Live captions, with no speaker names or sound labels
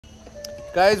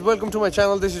Guys, welcome to my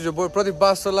channel. This is your boy Pradeep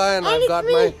Bastola, and I've got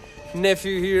my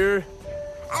nephew here.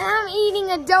 And I'm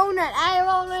eating a donut. I am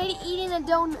already eating a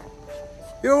donut.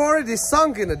 You're already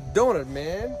sunk in a donut,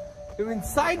 man. You're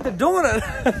inside the donut.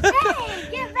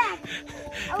 Hey, get back.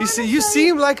 You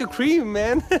seem like a cream,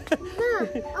 man. No, I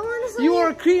want to show you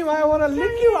are a cream. I want to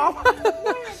lick you up.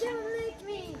 Don't lick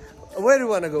me. Where do you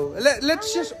want to go?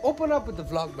 Let's just open up with the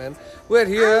vlog, man. We're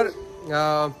here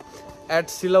at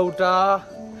Silauta,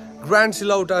 Grand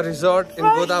Sialuta Resort in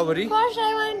Godawari. First,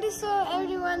 I want to show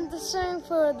everyone the swimming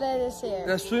pool that is here.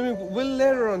 The swimming pool. We'll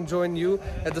later on join you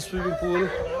at the swimming pool.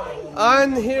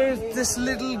 And here's this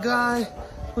little guy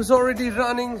who's already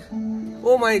running.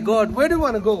 Oh my God, where do you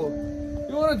want to go?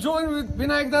 You want to join with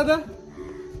Vinayak Dada?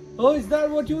 Oh, is that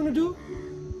what you want to do?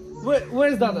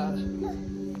 Where's Dada?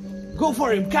 Go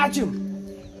for him, catch him.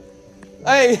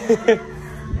 Hey.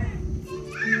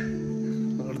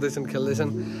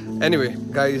 Anyway,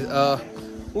 guys,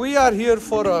 we are here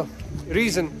for a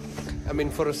reason. I mean,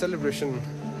 for a celebration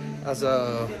as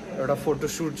a photo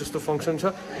shoot, just a function.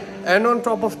 And on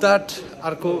top of that,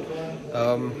 arko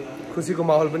खुसीको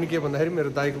माहौल पनि के भन्दाखेरि मेरो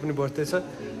दाइको पनि birthday छ.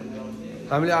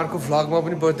 हामीले अर्को भ्लगमा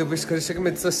पनि birthday wish गरिसक्यौँ.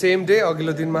 It's the same day.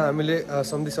 अघिल्लो दिनमा हामीले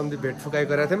सम्धि भेट फुकाइ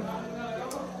गरेका थियौँ.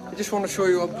 I just want to show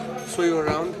you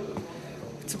around.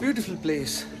 It's a beautiful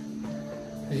place.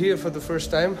 Here for the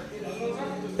first time.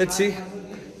 Let's see.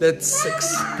 Let's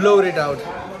explore it out.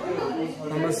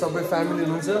 हाम्रो सबै फ्यामिली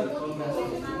हुनुहुन्छ.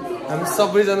 हामी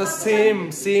सबैजना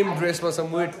same dress मा छौँ.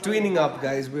 We're twinning up,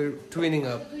 guys. We're twinning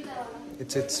up.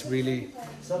 It's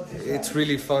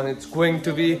really fun. It's going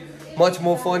to be much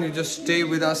more fun. You just stay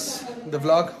with us. The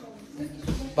vlog.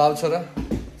 Baal chora.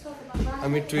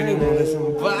 हामी training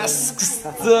गर्दैछौँ. बस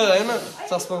कस्तो हैन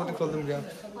चस्मा पनि खोल्दिनु क्या.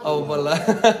 अब बल्ल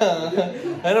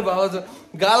हैन बाबा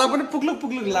गाला पनि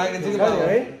पुग्लुक लागेको थियो कि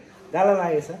है. गाला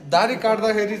लागेछ. दाढी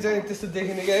काट्दाखेरि चाहिँ त्यस्तो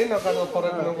देखिने कि है नकाट्दा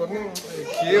फरक नपर्ने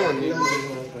के भन्ने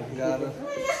गाला.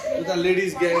 उता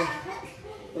लेडिज ग्याङ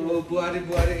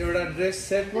बुहारी एउटा ड्रेस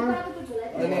सेटमा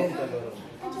अनि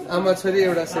आमा छोरी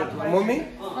एउटा सेटमा. मम्मी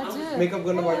मेकअप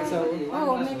गर्नु बाँकी छ.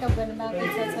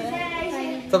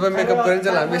 तपाईँ मेकअप गरिन्छ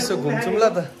हामी यसो घुम्छौँ ल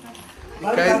त.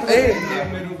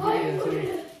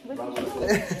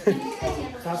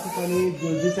 साथी पनि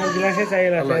दुई चार गिलासै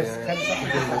चाहिएला.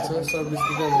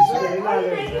 Service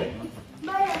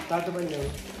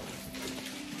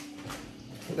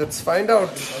Let's find out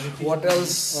what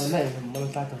else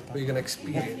we can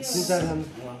experience.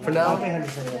 For now,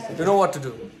 you know what to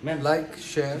do. Like,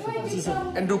 share,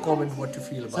 and do comment what you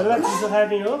feel about it.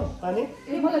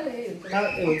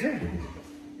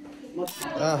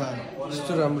 Just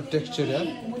a texture, yeah.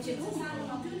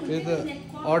 It's the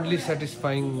oddly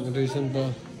satisfying reason.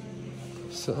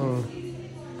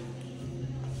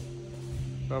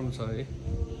 I'm sorry.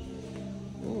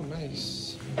 Oh,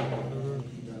 nice.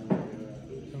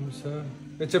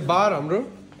 It's a bar, हाम्रो.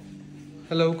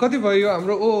 Hello, कति भयो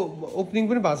हाम्रो opening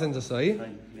पनि भएको छैन जस्तो है.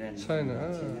 छैन.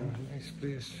 Nice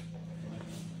place.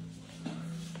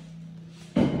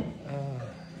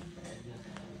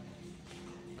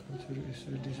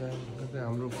 डिजाइन गर्दै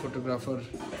हाम्रो फोटोग्राफर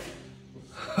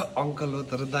अङ्कल हो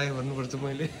तर दाइ भन्नुपर्छ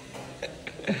मैले.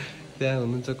 त्यहाँ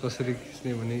हुनुहुन्छ कसरी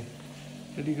खिच्ने भने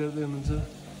रेडी गर्दै हुनुहुन्छ.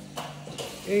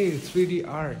 ए 3D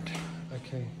art.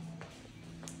 Okay.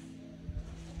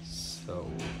 So,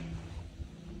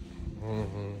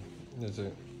 यो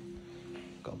चाहिँ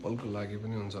कपलको लागि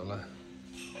पनि हुन्छ होला.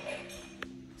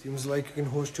 Seems like you can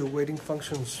host your wedding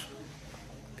functions,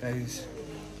 guys.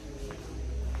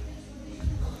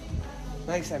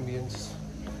 Nice ambience.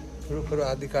 रुखहरू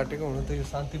आदि काटेको हुनु त यो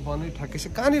शान्ति वनै ठ्याक्कै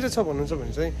छ. कहाँनिर छ भन्नुहुन्छ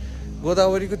भने चाहिँ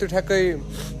गोदावरीको त्यो ठ्याक्कै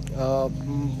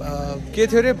के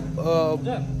थियो अरे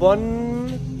वन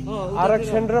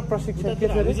आरक्षण र प्रशिक्षण के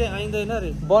थियो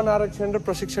अरे. वन आरक्षण र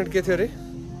प्रशिक्षण के थियो अरे.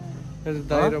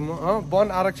 दाइ र म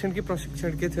वन आरक्षण कि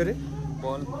प्रशिक्षण के थियो अरे.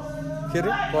 वन के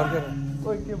अरे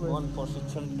वन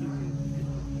प्रशिक्षण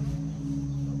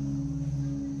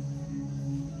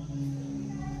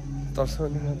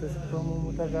तर्साउने मात्रै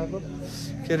प्रमुता गएको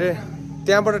के अरे.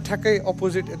 त्यहाँबाट ठ्याक्कै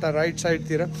अपोजिट यता राइट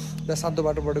साइडतिर त्यहाँ सातो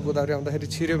बाटोबाट गोदावरी आउँदाखेरि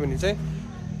छिर्यो भने चाहिँ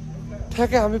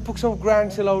ठ्याक्कै हामी पुग्छौँ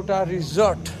grand सिलाउटा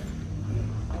resort.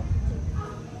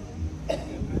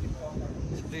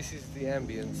 This is the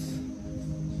ambience.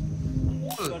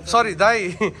 Sorry,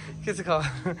 दाइ के छ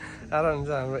खबर? आराम हुन्छ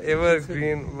हाम्रो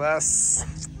एभरग्रिन. बस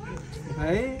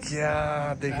क्या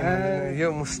देखिनु यो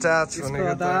मुस्टाच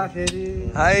भनेको त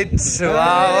हाइट.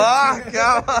 वाह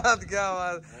क्या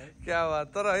बात.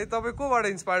 तर है तपाईँ कोबाट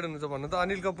इन्सपायर्ड हुनुहुन्छ भन्नु त.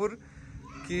 अनिल कपुर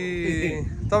कि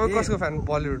तपाईँ कसको फ्यान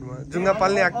बलिउडमा? जुङ्गा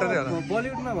पाल्ने एक्टरै होला.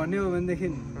 बलिउडमा भन्ने हो भनेदेखि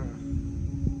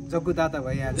जग्गु दादा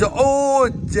भइहाल्यो ओ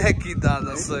ज्याकी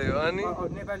दादा सही हो अनि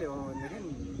नेपाली हो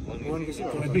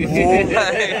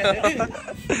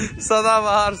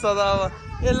सदाबहार सदाबहार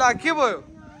ए ला के भयो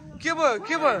के भयो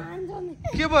के भयो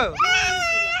के भयो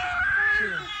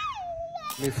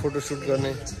मी फोटोसुट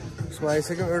गर्ने उसमा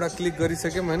आइसक्यौँ एउटा क्लिक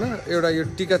गरिसक्यौँ होइन एउटा यो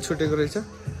टिका छुटेको रहेछ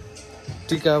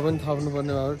टिका पनि थप्नु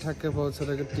पर्ने भयो ठ्याक्कै पाउँछ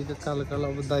रहेको टिका कालो कालो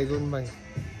अब दाइको पनि भाइ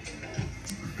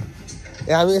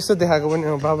ए हामी यसो देखाएको पनि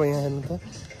हो बाबा यहाँ हेर्नु त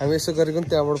हामी यसो गरेको पनि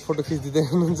त्यहाँबाट फोटो खिचिदिँदै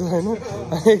हुनुहुन्छ होइन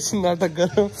एकछिन नाटक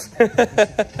गरौँ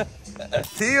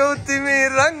थियो तिमी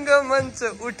रङ्गमञ्च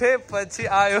उठेपछि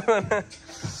आयो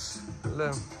ल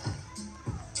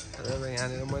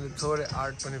यहाँनिर मैले थोरै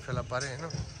आर्ट पनि फेला पारेँ होइन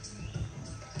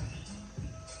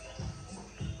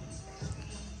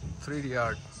 3D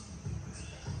आर्ट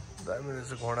दामी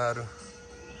रहेछ घोडाहरू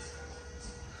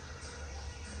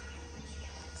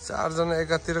 4 जना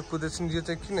एकातिर कुदेछन् यो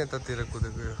चाहिँ किन यतातिर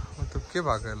कुदेको यो मतलब के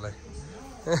भएको यसलाई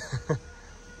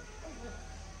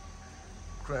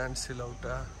ग्रान्ड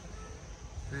सिलौटा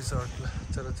रिसोर्ट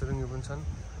चराचुरुङ्गी पनि छन्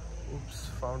उप्स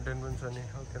फाउन्टेन पनि छ नि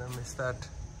how can I miss that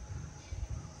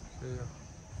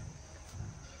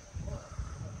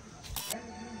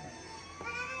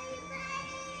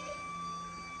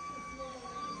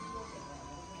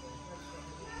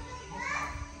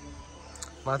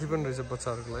माथि पनि रहेछ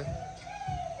बच्चाहरूको लागि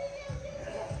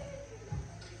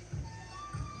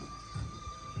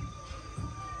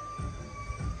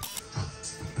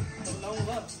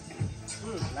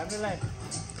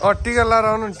टिका लाएर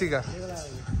आउनु नि टिका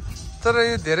तर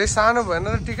यो धेरै सानो भएन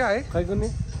र टिका है खैको नि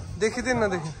देखिँदैन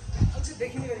नदेखि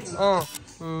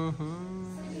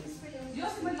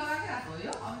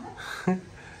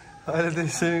अहिले त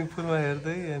स्विमिङ पुलमा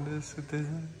हेर्दै यहाँनिर सुतेछ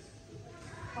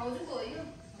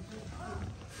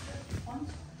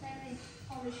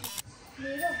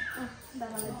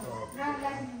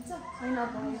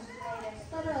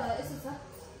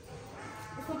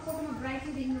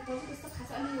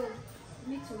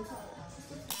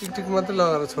टिकटिक मात्रै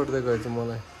लगाएर छोडिदिएको रहेछ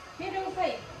मलाई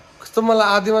कस्तो मलाई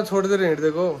आधीमा छोडिदिएर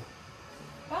हिँडिदिएको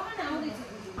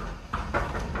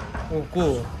को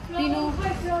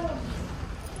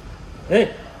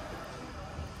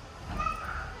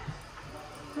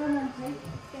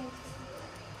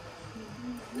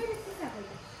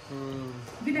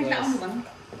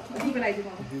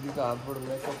दिदीको हातबाट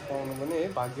मेकअप पाउनु पनि है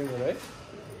भाग्य मेरो है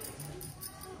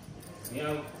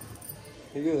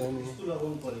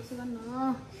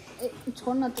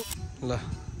ल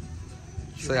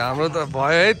सो हाम्रो त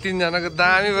भयो है 3 जनाको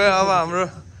दामी भयो अब हाम्रो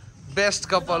बेस्ट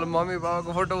कपाल मम्मी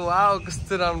बाबाको फोटो वाउ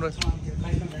कस्तो राम्रो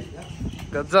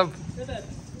गजब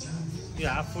यो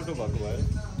हाफ फोटो भएको भयो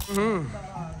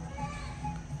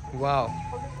वाउ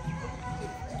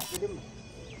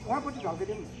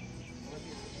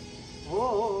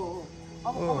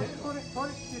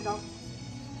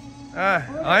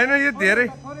होइन यो धेरै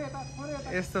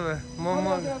यस्तो भयो म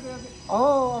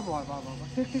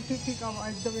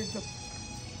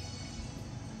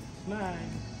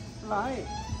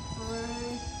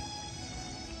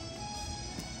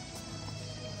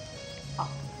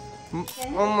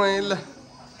ल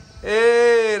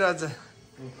ए राजा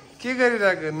के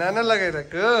गरिरहेको नाना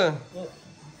लगाइरहेको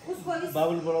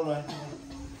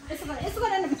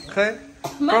खै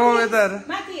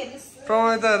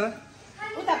प्रमयता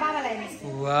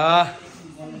वाह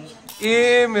ए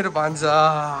मेरो भान्जा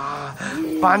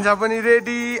भान्जा पनि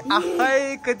रेडी आहै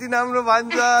कति राम्रो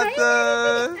भान्जा त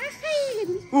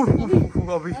कुन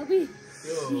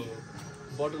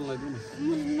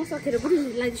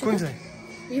चाहिँ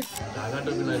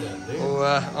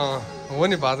हो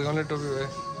नि भात गाउने टोपी भयो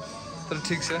तर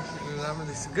ठिक छ राम्रो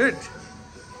देख्छ गुड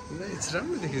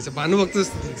राम्रो देखिन्छ भानुभक्त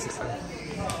जस्तो देखिन्छ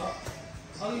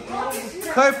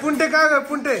खै पुन्टे कहाँ गयो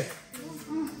पुन्टे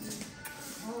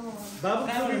है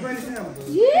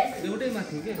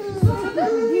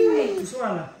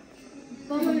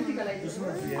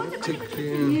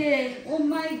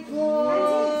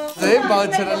बाउ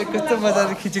छोराले कस्तो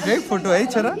मजाले खिचेको है फोटो है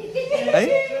छोरा है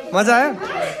मजा आयो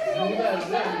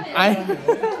आए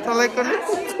तँलाई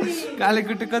काले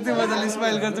कुटे कति मजाले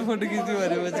स्माइल गर्छ फोटो खिच्नु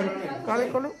भनेपछि काले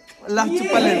कलो लास्ट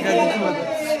चुप्पाले हेर्छ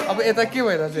अब यता के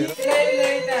भइरहेछ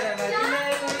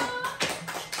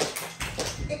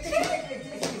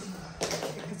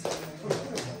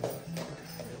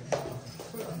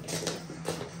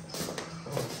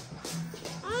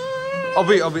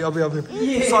अभी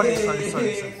सरी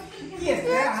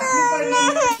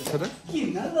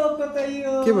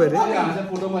के भयो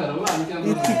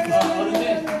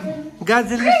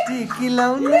गाजली टिकी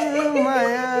लाउन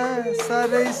माया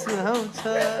साह्रै सुहाउँछ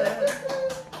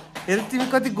हेर तिमी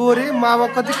कति गोरे मामा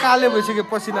कति काले भइसक्यो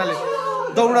पसिनाले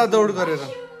दौडा दौड गरेर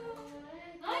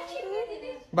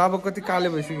बाबा कति काले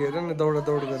भइसक्यो हेर न दौडा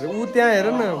दौड गरेर ऊ त्यहाँ हेर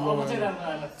न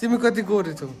तिमी कति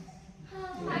गोरे छौ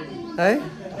है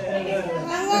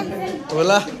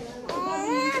होला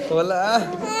होला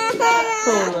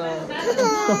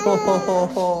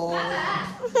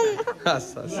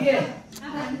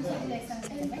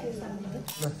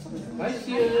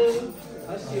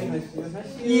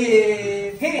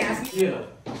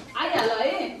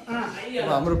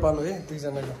हाम्रो पालो है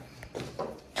दुईजनाको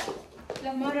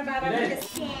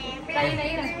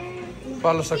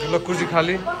पालो सक्यो ल कुर्सी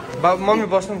खाली मम्मी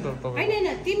बस्नु नि त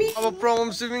तपाईँ अब प्रमम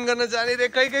स्विमिङ गर्न जाने रे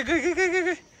खै खै खै खै खै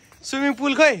खै स्विमिङ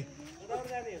पुल खै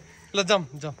ल जाऊँ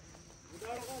जाऊँ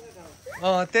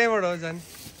त्यहीँबाट हो जाने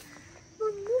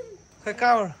खै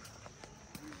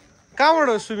कहाँबाट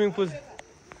हो स्विमिङ पुल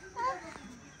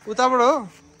उताबाट हो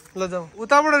ल जाऊँ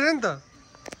उताबाट रे नि त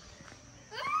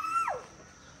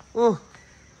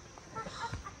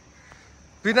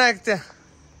विनायक त्यहाँ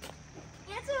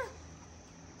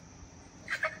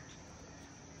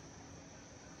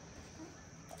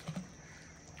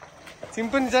तिमी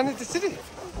पनि जाने त्यसरी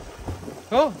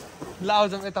हो ल आऊ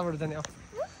जाऊँ यताबाट जाने अब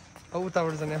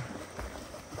उताबाट जाने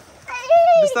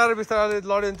बिस्तारै बिस्तारै लड्यो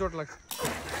भने चोट लाग्छ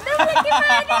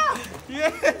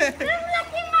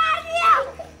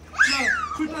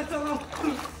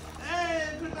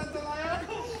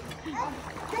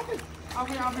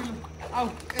आऊ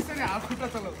यसरी हात खुट्टा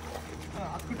चलाऊ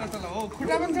हो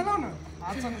खुट्टा पनि चलाऊ न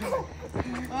हातसँग चलाऊ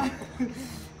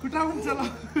खुट्टा पनि चलाऊ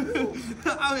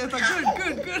आऊ यता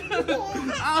गुड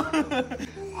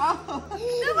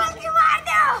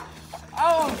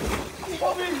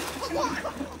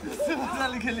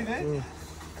मजाले खेलेको है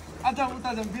आज उता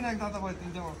जाऊँ विनायक दादा भयो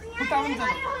तिमी जाऊ खुट्टा पनि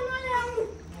चलाऊ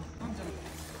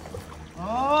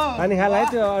पानी खाला है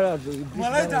त्यो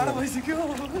मलाई जाडो भइसक्यो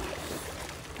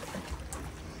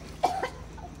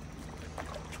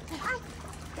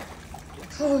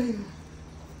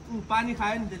पानी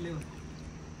खायो नि त्यसले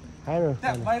खानु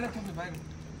बाहिर थुक्नु बाहिर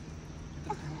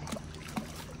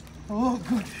हो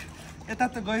गुड यता त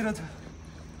गहिरो छ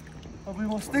अब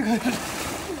बस्दै गयो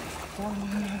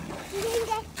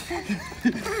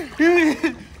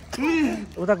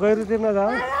उता गहिरो तिर्न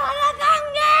जाऊ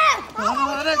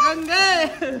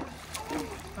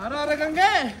हर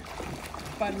गङ्गे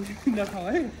पानी नखाऊ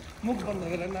है मुख बन्द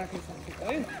गरेर नाकै सक्छ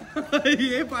है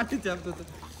यही पानी च्याप्दो छ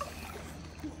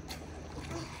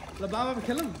ल बाबा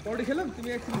खेलौँ पौडी खेलौँ तिमी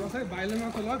एकछिन बस है भाइलाई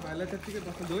नचल है भाइलाई त्यत्तिकै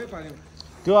बस्नु दुवै पाऱ्यौ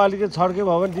त्यो अलिकति छड्के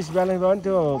भयो भने डिसब्यालेन्स भयो भने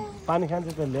त्यो पानी खान्छ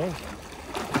त्यसले है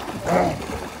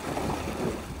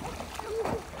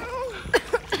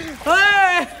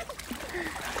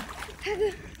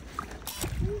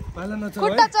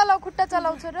खुट्टा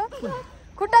चलाऊ छोरो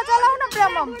खुट्टा चलाऊ न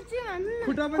ब्रह्मम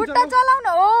खुट्टा चलाऊ न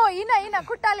ओ हिँड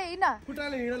खुट्टाले हिँड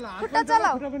खुट्टा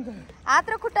चलाऊ हात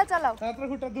र खुट्टा चलाऊ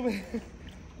दुवै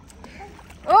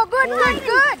ओ गुड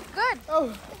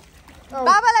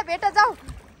बाबालाई भेट जाऊ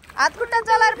हात खुट्टा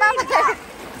चलाएर बाबा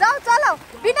जाऊ चलाऊ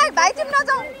विनायक भाइ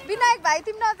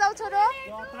तिमी नजाऊ छोरो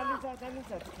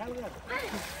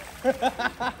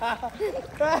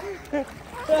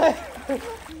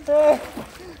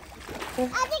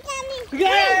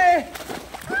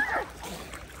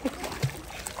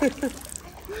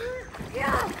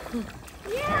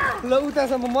ल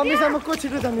उतासम्म मम्मीसम्म को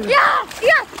छिटो जाने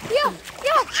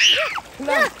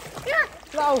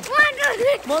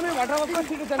मम्मी भाटामा को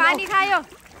छिटो जाने पानी खायो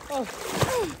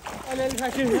अलिअलि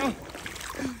खायो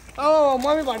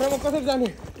मम्मी भाटामा कसरी जाने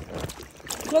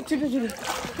ल छिटो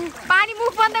पानी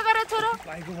मुख बन्द गर छोरो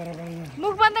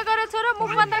मुख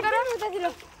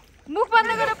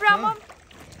बन्द गर ब्रह्मम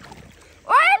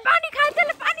ओए पानी खायो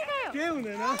पानी खायो के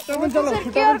हुँदैन तपाईं चलाऊ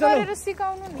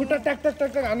खुट्टा टक टक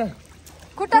टक हान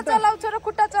खुट्टा चलाऊ छोरो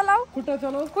खुट्टा चलाऊ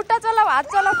हात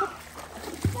चलाऊ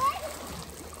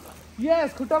यस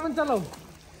खुट्टा पनि चलाऊ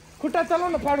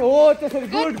न पाडो हो त्यसरी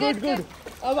गुड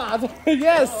अब आज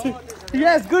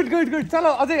यस गुड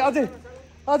चलाऊ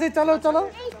अझै चलाऊ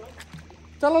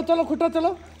खुट्टा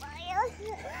चलाऊ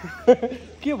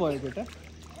के भयो बेटा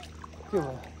के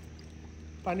भयो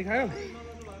पानी खायो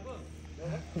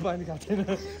पानी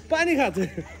खान्छ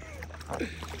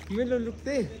मेरो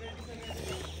लुक्दै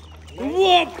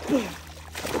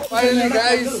Finally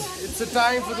guys, it's the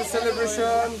time for the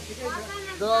celebration,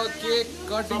 the cake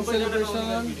cutting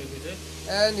celebration,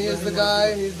 and here's the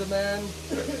guy, he's the man.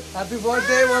 Happy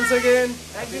birthday once again.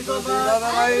 Happy birthday,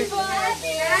 Godawari.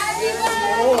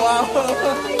 Oh wow.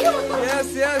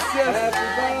 Yes.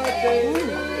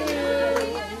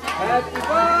 Happy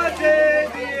birthday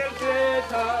dear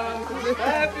Jeta.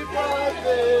 Happy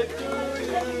birthday to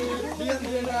you.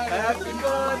 Happy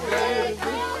birthday to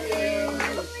you.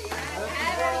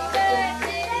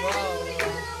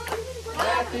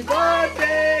 Happy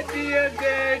birthday, dear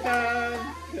Jacob.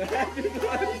 Happy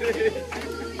birthday.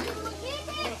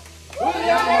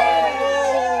 Hooray!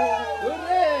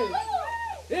 Hooray!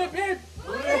 Hip hip!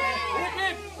 Hooray! Hip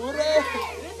hip! Hooray!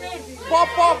 Hip hip!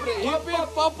 Pop up! Hip hip!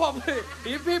 Pop up!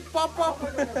 Hip hip! Pop up!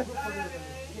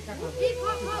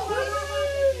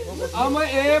 आमा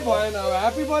ए भएन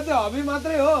happy birthday hobby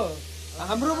मात्रै हो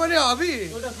हाम्रो पनि hobby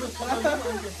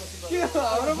के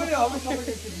हाम्रो पनि hobby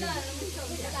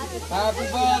happy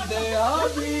birthday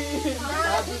hobby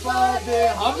happy birthday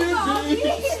Habibi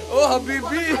oh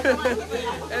Habibi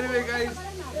anyway guys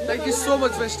thank you so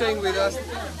much for staying with us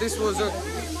this was the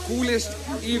coolest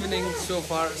evening so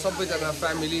far सबैजना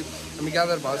फ्यामिली हामी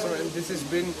ग्यादर भएको छौँ and this has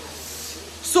been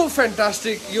so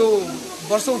fantastic यो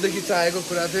वर्षौंदेखि चाहेको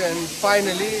कुरा थियो and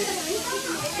finally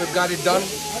we've got it done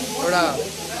एउटा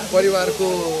परिवारको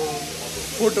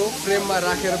फोटो फ्रेममा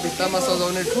राखेर भित्तामा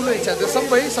सजाउने ठुलो इच्छा थियो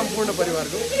सबै सम्पूर्ण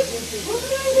परिवारको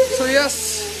so yes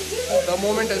the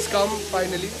moment has come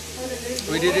finally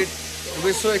we did it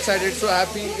we're so excited so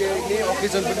happy यही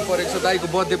occasion पनि परेको छ दाइको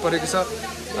बर्थडे परेको छ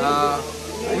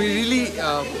we really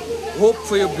hope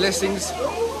for your blessings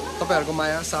तपाईहरुको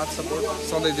माया साथ सपोर्ट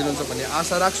सधैं दिनुहुन्छ भन्ने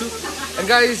आशा राख्छु and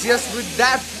guys yes with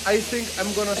that I think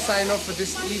I'm gonna sign off for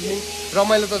this evening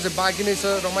रमाइलो त चाहिँ बाँकी नै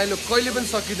छ रमाइलो कहिले पनि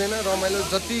सकिदैन रमाइलो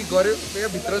जति गर्यो यो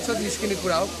भित्र छ निस्किने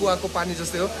कुरा हो कुवाको पानी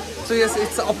जस्तै हो so yes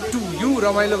it's up to you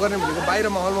रमाइलो गर्ने भनेको बाहिर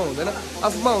माहौलमा हुँदैन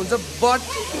आफूमा हुन्छ बट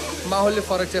माहौलले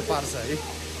फरक चाहिँ पार्छ है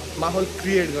माहौल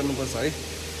क्रिएट गर्नुपर्छ है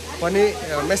भन्ने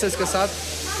मेसेजको साथ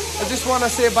I just want to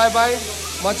say bye-bye.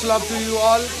 Much love to you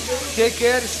all. Take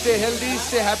care, stay healthy,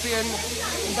 stay happy, and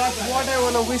that's what I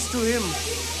want to wish to him.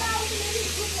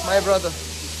 My brother.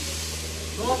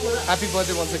 Happy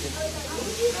birthday once again.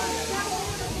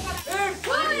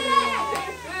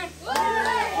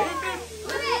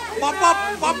 Pop up,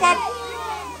 pop up.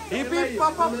 Hip hip,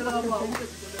 pop up.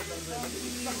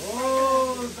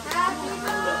 Happy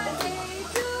birthday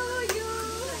to you.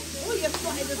 Oh, you're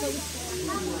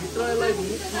Try like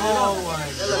me. Oh my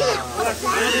god.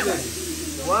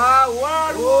 Wow,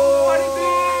 wow.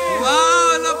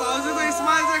 Wow, la भाउजूको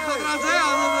smile चाहिँ खतरा छ है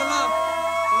हजुर ल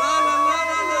ल ल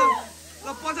ल ल ल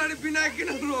पछाडी बिना किन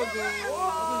रोको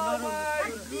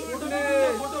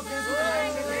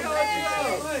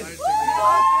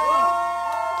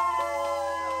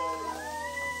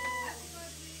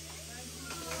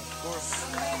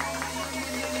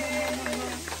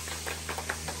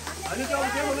अनि त अब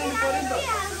के बनाउनु पर्यो नि त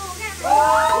Oh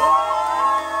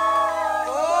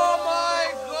my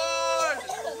god!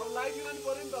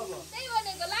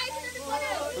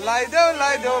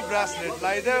 लाइदेऊ bracelet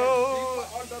लाइदेऊ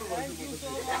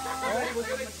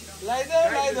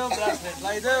bracelet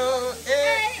लाइदेऊ A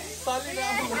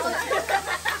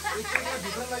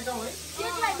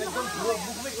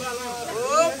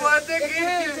oh birthday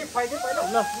gift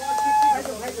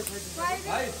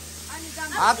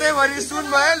हातै भरि सुन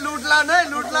भयो लुटलान है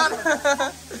लुटलान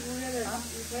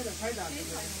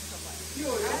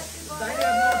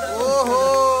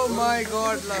Oh my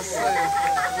god,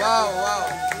 wow, wow.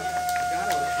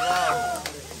 Wow.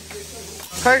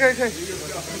 Khai.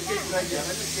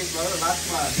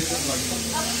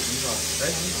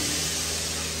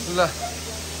 La.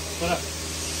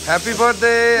 Happy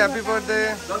birthday.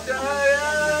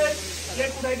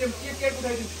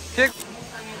 Cake.